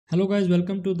Hello guys,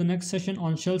 welcome to the next session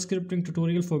on shell scripting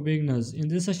tutorial for beginners. In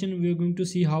this session, we are going to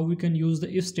see how we can use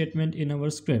the if statement in our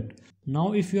script.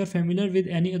 Now, if you are familiar with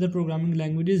any other programming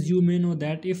languages, you may know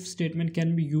that if statement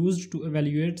can be used to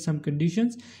evaluate some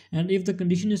conditions, and if the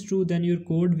condition is true, then your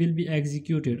code will be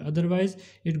executed. Otherwise,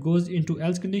 it goes into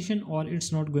else condition or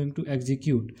it's not going to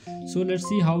execute. So let's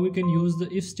see how we can use the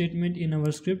if statement in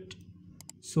our script.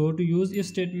 So to use if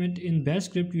statement in bash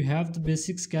script, you have the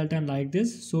basic skeleton like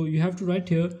this. So you have to write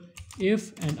here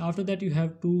if, and after that you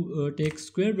have to take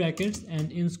square brackets,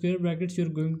 and in square brackets you're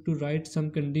going to write some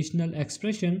conditional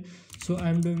expression. So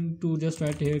I'm going to just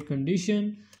write here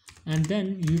condition, and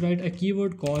then you write a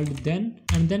keyword called then,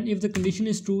 and then if the condition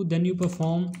is true, then you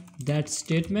perform that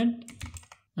statement,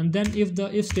 and then if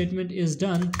the if statement is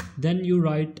done, then you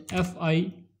write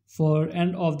fi for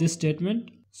end of this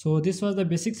statement. So this was the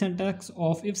basic syntax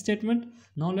of if statement.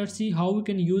 Now let's see how we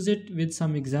can use it with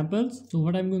some examples. So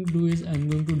what I'm going to do is I'm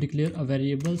going to declare a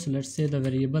variable. So let's say the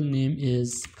variable name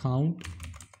is count,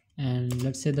 and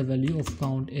let's say the value of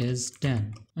count is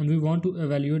 10, and we want to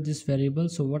evaluate this variable.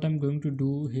 So what I'm going to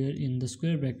do here in the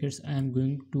square brackets, I'm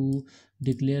going to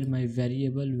declare my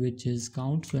variable which is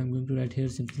count. So I'm going to write here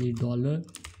simply $count,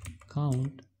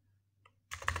 count,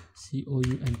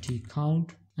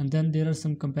 count. And then there are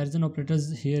some comparison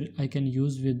operators here I can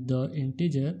use with the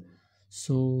integer.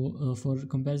 So for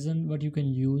comparison, what you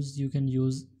can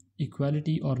use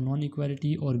equality or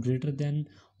non-equality, or greater than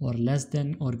or less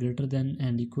than, or greater than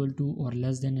and equal to, or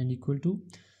less than and equal to.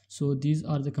 So these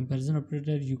are the comparison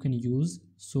operators you can use.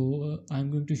 So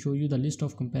I'm going to show you the list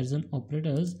of comparison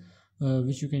operators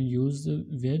which you can use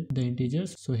with the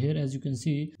integers. So here, as you can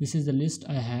see, this is the list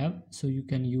I have, so you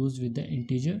can use with the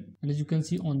integer. And as you can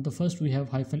see, on the first we have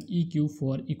 -eq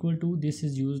for equal to. This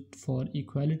is used for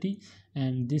equality,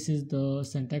 and this is the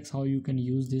syntax how you can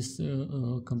use this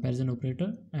comparison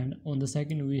operator. And on the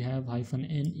second we have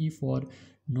 -ne for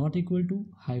not equal to,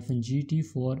 -gt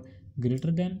for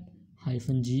greater than,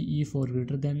 -ge for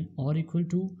greater than or equal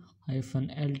to,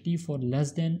 -lt for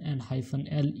less than, and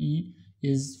 -le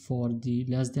is for the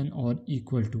less than or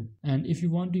equal to. And if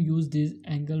you want to use these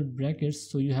angle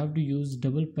brackets, so you have to use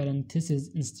double parenthesis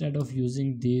instead of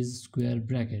using these square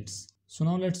brackets. So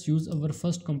now let's use our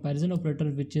first comparison operator,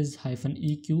 which is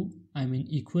 -eq,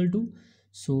 equal to.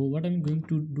 So what I'm going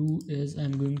to do is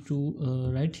I'm going to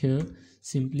write here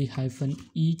simply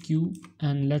 -eq,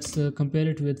 and let's compare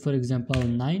it with, for example,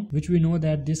 9, which we know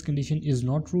that this condition is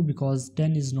not true because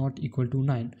 10 is not equal to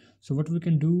 9. So what we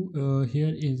can do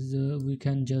here is we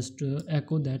can just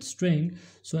echo that string.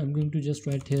 So I'm going to just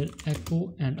write here echo,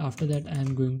 and after that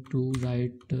I'm going to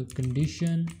write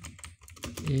condition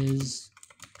is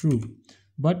true.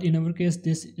 But in our case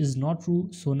this is not true,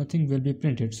 so nothing will be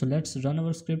printed. So let's run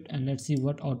our script and let's see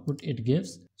what output it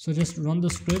gives. So just run the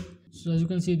script. So as you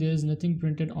can see, there is nothing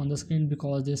printed on the screen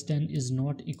because this 10 is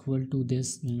not equal to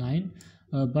this 9.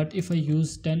 But if I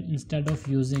use 10 instead of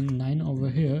using 9 over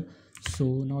here, so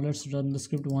now let's run the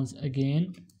script once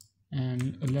again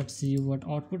and let's see what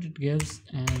output it gives.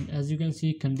 And as you can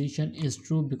see, condition is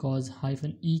true because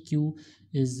 -eq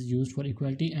is used for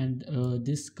equality, and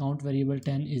this count variable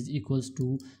 10 is equals to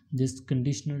this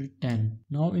conditional 10.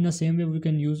 Now in the same way we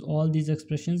can use all these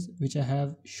expressions which I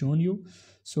have shown you.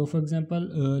 So for example,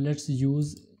 let's use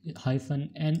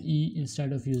 -ne instead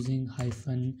of using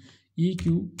 -eq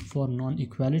for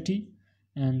non-equality.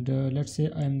 And let's say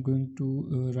I'm going to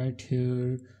write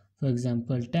here, for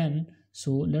example, 10.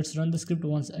 So let's run the script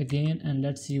once again and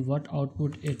let's see what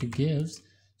output it gives.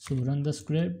 So run the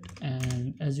script,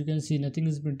 and as you can see, nothing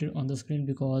is printed on the screen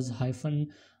because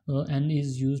 -n is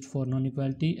used for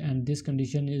non-equality, and this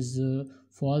condition is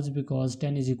false because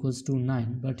 10 is equals to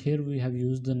 9. But here we have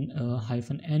used the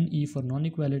 -ne for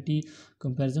non-equality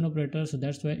comparison operator, so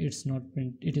that's why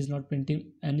it is not printing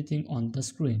anything on the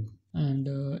screen. And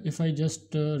if I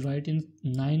just write in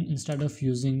 9 instead of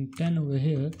using 10 over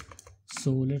here,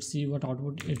 so let's see what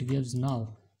output it gives now.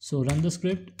 So run the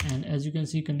script, and as you can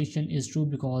see, condition is true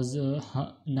because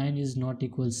 9 is not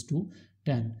equals to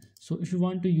 10. So if you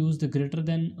want to use the greater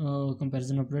than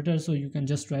comparison operator, so you can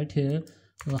just write here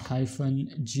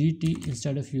 -gt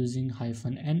instead of using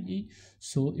 -ne.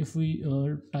 So if we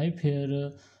type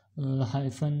here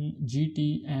 -gt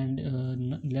and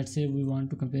let's say we want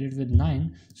to compare it with 9,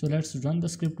 so let's run the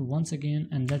script once again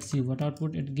and let's see what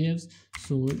output it gives.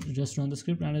 So just run the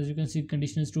script, and as you can see,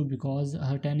 condition is true because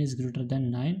 10 is greater than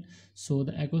 9, so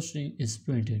the echo string is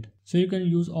printed. So you can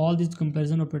use all these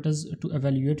comparison operators to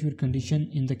evaluate your condition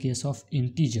in the case of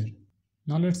integer.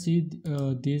 Now let's see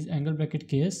this angle bracket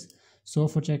case. So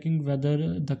for checking whether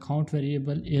the count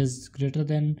variable is greater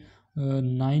than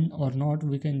 9 or not,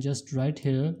 we can just write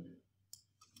here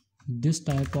this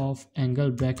type of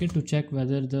angle bracket to check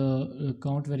whether the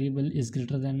count variable is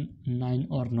greater than 9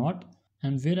 or not.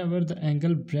 And wherever the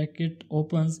angle bracket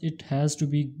opens, it has to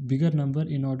be bigger number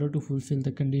in order to fulfill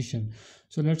the condition.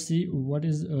 So let's see what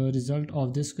is a result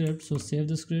of this script. So save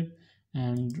the script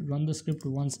and run the script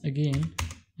once again,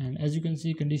 and as you can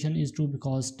see, condition is true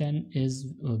because 10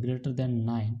 is greater than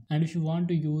 9. And if you want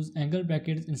to use angle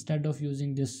brackets instead of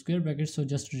using this square brackets, so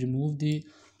just remove the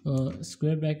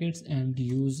square brackets and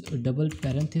use a double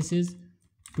parenthesis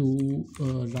to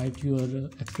write your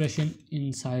expression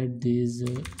inside these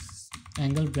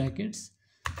angle brackets.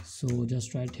 So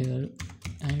just write here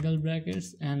angle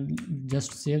brackets and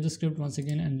just save the script once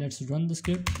again, and let's run the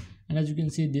script. And as you can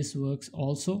see, this works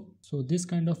also. So this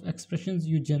kind of expressions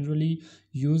you generally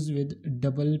use with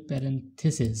double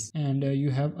parenthesis, and you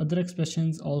have other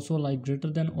expressions also like greater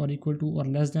than or equal to or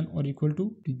less than or equal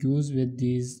to use with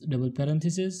these double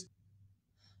parentheses.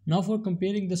 Now for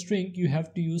comparing the string, you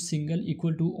have to use single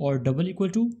equal to or double equal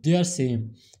to. They are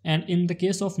same. And in the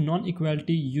case of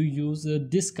non-equality, you use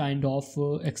this kind of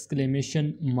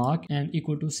exclamation mark and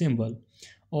equal to symbol.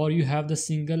 Or you have the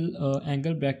single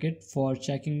angle bracket for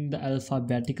checking the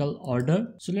alphabetical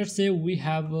order. So let's say we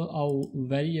have a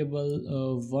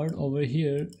variable word over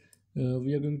here.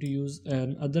 We are going to use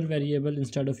another variable.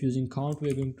 Instead of using count,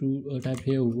 we are going to type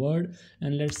here word,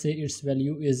 and let's say its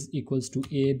value is equals to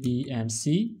a, b and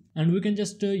c. And we can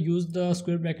just use the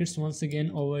square brackets once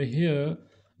again over here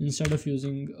instead of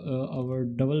using our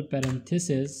double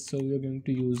parenthesis. So we are going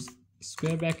to use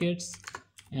square brackets,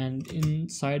 and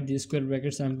inside these square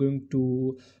brackets I'm going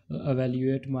to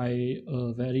evaluate my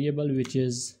variable, which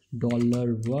is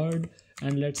 $word,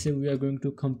 and let's say we are going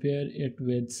to compare it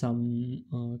with some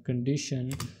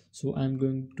condition. So I'm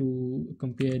going to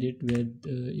compare it with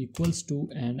equals to,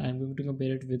 and I'm going to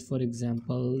compare it with, for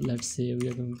example, let's say we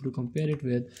are going to compare it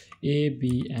with a,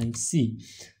 b and c.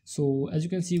 So as you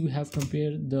can see, we have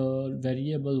compared the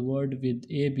variable word with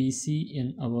a, b, c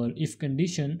in our if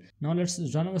condition. Now let's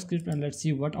run our script and let's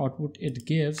see what output it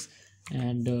gives,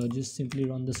 and just simply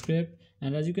run the script.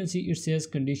 And as you can see, it says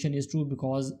condition is true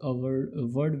because our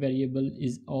word variable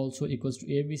is also equals to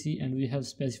abc, and we have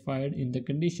specified in the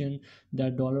condition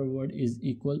that $word is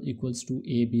equals to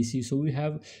abc. So we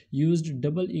have used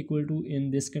double equal to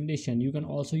in this condition. You can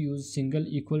also use single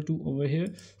equal to over here.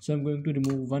 So I'm going to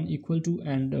remove one equal to,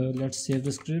 and let's save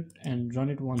the script and run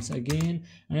it once again.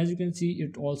 And as you can see,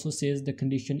 it also says the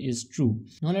condition is true.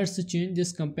 Now let's change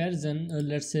this comparison,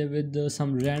 let's say with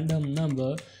some random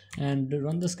number, and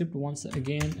run the script once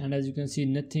again. And as you can see,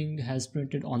 nothing has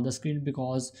printed on the screen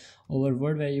because our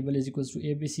word variable is equals to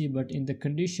abc, but in the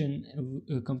condition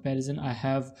comparison I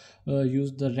have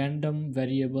used the random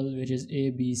variable, which is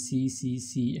a, b, c, c,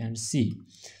 c and c.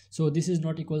 So this is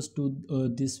not equals to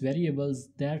these variables,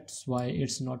 that's why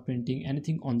it's not printing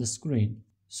anything on the screen.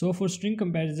 So for string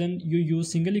comparison, you use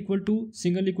single equal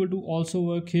to also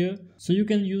work here. So you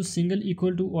can use single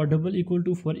equal to or double equal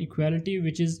to for equality,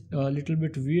 which is a little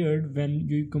bit weird when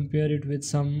you compare it with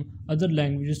some other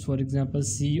languages. For example,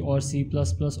 C or C++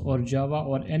 or Java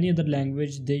or any other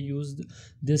language, they use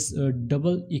this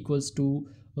double equals to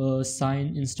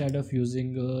sign instead of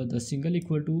using the single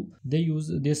equal to. They use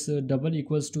this double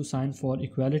equals to sign for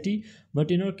equality,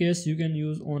 but in our case you can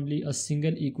use only a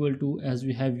single equal to as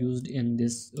we have used in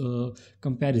this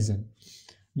comparison.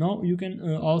 Now you can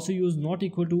also use not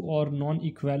equal to or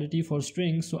non-equality for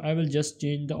strings. So I will just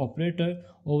change the operator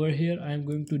over here. I am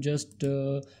going to just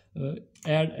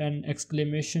add an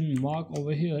exclamation mark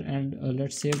over here, and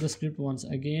let's save the script once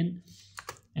again,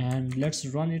 and let's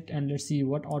run it and let's see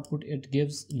what output it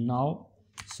gives now.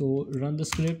 So run the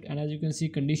script, and as you can see,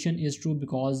 condition is true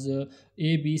because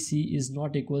abc is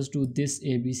not equals to this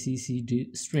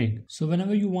abccd string. So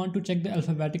whenever you want to check the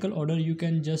alphabetical order, you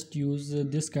can just use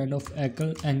this kind of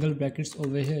angle brackets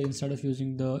over here instead of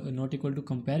using the not equal to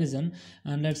comparison.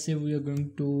 And let's say we are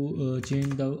going to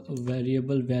change the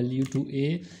variable value to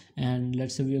a, and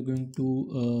let's say we are going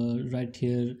to write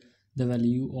here the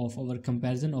value of our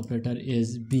comparison operator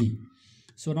is b.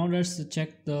 So now let's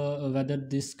check the whether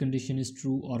this condition is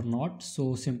true or not.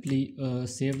 So simply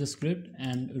save the script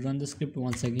and run the script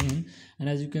once again, and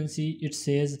as you can see, it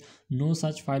says no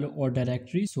such file or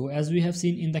directory. So as we have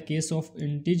seen in the case of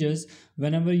integers,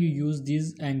 whenever you use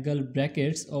these angle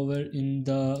brackets over in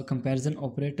the comparison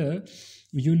operator,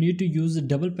 you need to use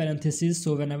double parentheses.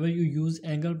 So whenever you use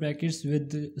angle brackets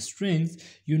with strings,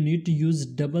 you need to use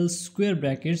double square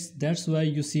brackets. That's why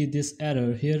you see this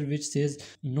error here which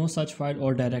says no such file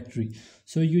or directory.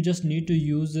 So you just need to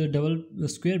use double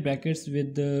square brackets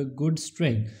with the good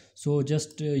string. So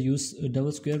just use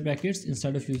double square brackets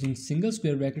instead of using single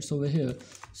square brackets over here.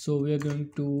 So we are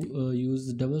going to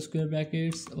use double square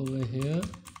brackets over here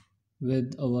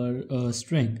with our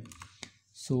string.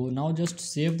 So now just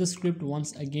save the script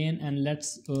once again and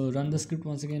let's run the script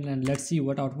once again and let's see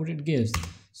what output it gives.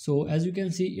 So as you can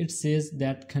see, it says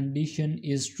that condition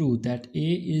is true, that A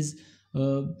is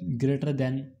greater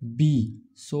than B.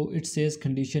 So it says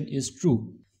condition is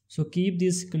true. So keep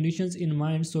these conditions in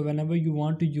mind. So whenever you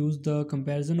want to use the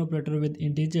comparison operator with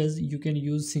integers, you can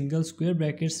use single square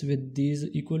brackets with these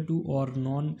equal to or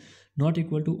not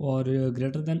equal to or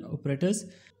greater than operators.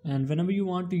 And whenever you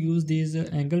want to use these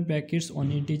angle brackets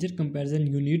on integer comparison,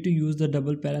 you need to use the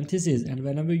double parenthesis. And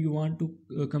whenever you want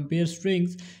to compare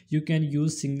strings, you can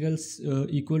use singles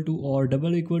equal to or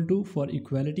double equal to for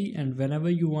equality. And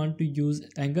whenever you want to use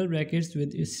angle brackets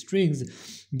with strings,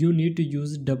 you need to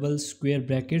use double square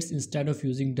brackets instead of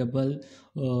using double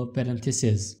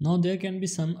parenthesis. Now there can be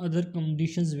some other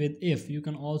conditions with if. You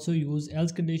can also use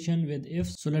else condition with if.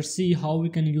 So let's see how we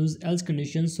can use else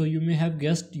condition. So you may have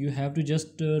guessed you have to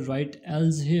just write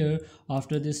else here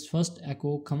after this first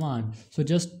echo command. So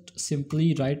just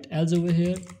simply write else over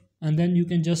here, and then you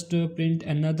can just print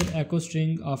another echo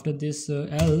string after this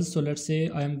else. So let's say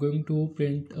I am going to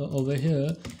print over here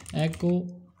echo,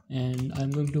 and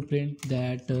I'm going to print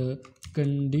that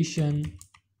condition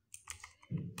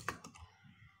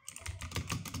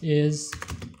is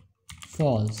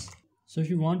false. So if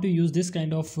you want to use this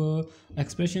kind of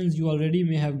expressions, you already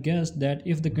may have guessed that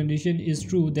if the condition is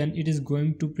true, then it is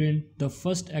going to print the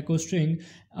first echo string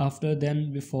after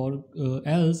then before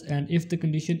else, and if the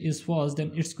condition is false, then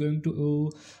it's going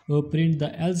to print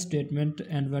the else statement,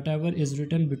 and whatever is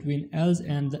written between else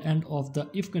and the end of the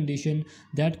if condition,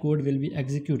 that code will be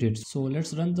executed. So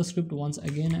let's run the script once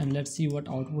again and let's see what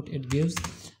output it gives.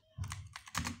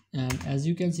 And as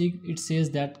you can see, it says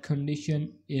that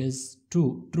condition is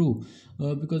true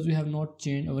because we have not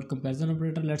changed our comparison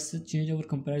operator. Let's change our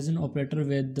comparison operator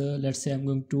with let's say I'm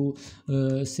going to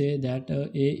say that a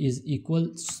is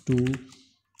equals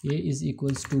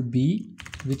to b,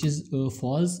 which is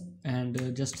false,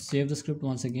 and just save the script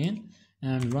once again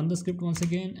and run the script once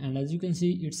again. And as you can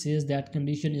see, it says that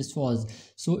condition is false.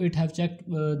 So it have checked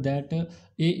that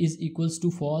a is equals to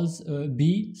false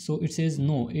b, so it says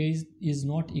no, a is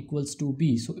not equals to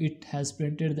b, so it has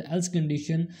printed the else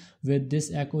condition with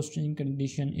this echo string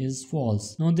condition is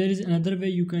false. Now there is another way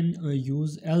you can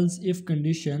use else if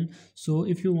condition. So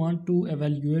if you want to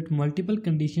evaluate multiple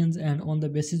conditions and on the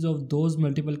basis of those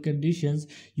multiple conditions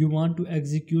you want to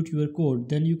execute your code,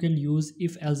 then you can use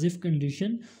if else if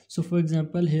condition. So for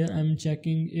example, here I'm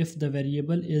checking if the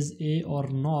variable is a or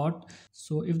not.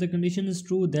 So if the condition is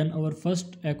true, then our first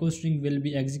echo string will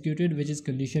be executed, which is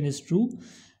condition is true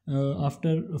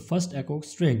after first echo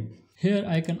string. Here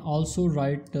I can also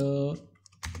write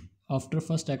after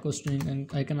first echo string, and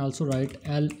I can also write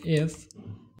elif,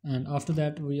 and after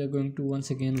that we are going to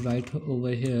once again write over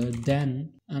here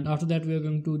then, and after that we are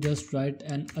going to just write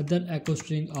another echo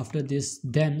string after this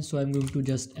then. So I'm going to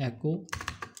just echo,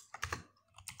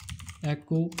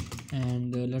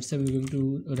 and let's say we're going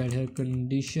to write here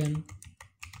condition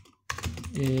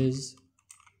is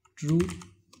true.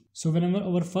 So whenever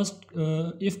our first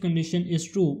if condition is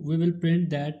true, we will print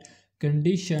that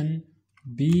condition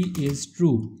b is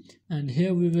true, and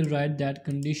here we will write that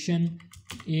condition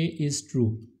a is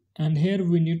true. And here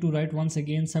we need to write once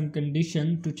again some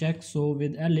condition to check. So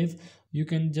with elif you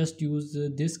can just use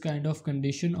this kind of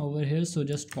condition over here. So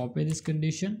just copy this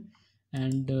condition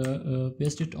and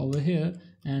paste it over here,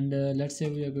 and let's say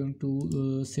we are going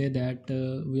to say that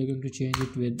we are going to change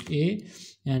it with a,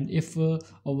 and if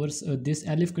our this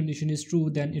elif condition is true,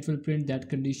 then it will print that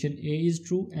condition a is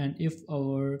true, and if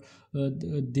our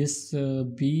this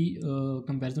b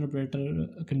comparison operator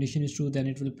condition is true, then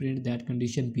it will print that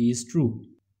condition b is true.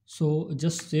 So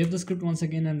just save the script once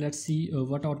again and let's see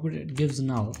what output it gives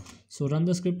now. So run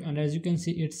the script, and as you can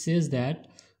see, it says that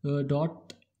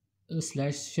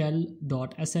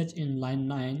 /shell.sh in line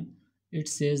 9, it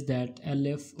says that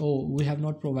elif, oh, we have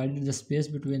not provided the space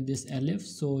between this elif,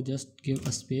 so just give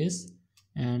a space.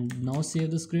 And now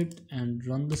save the script and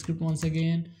run the script once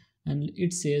again, and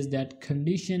it says that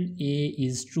condition a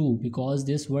is true because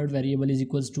this word variable is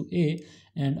equals to a,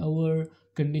 and our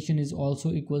condition is also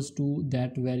equals to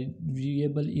that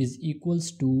variable is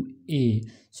equals to a.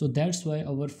 So that's why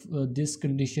our this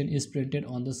condition is printed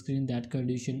on the screen, that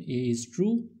condition a is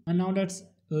true. And now let's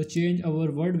change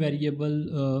our word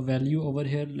variable value over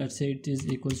here. Let's say it is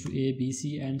equals to a, b,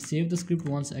 c, and save the script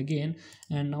once again.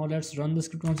 And now let's run the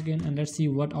script once again and let's see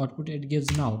what output it gives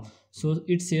now. So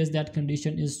it says that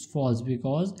condition is false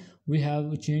because we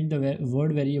have changed the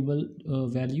word variable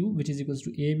value, which is equals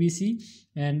to abc,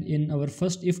 and in our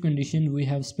first if condition we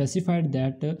have specified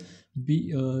that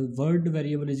b word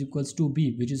variable is equals to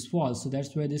b, which is false. So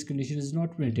that's why this condition is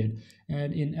not printed.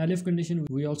 And in elif condition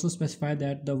we also specify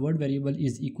that the word variable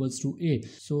is equals to a,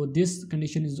 so this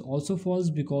condition is also false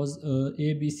because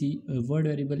abc word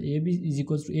variable ab is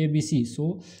equals to abc.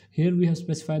 So here we have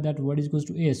specified that word is equals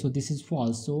to a, so this is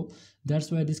false. So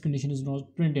that's why this condition is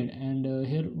not printed. And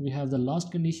here we have the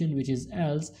last condition, which is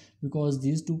else, because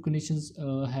these two conditions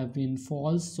have been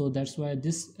false, so that's why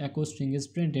this echo string is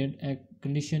printed. A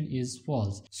condition is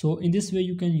false. So in this way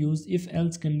you can use if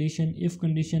else condition, if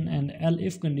condition, and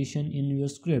elif condition in your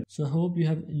script. So I hope you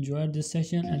have enjoyed this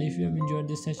session, and if you have enjoyed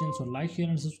this session, so like, share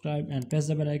and subscribe and press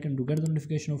the bell icon to get the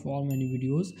notification of all my new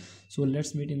videos. So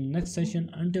let's meet in the next session.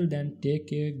 Until then, take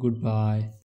care, goodbye.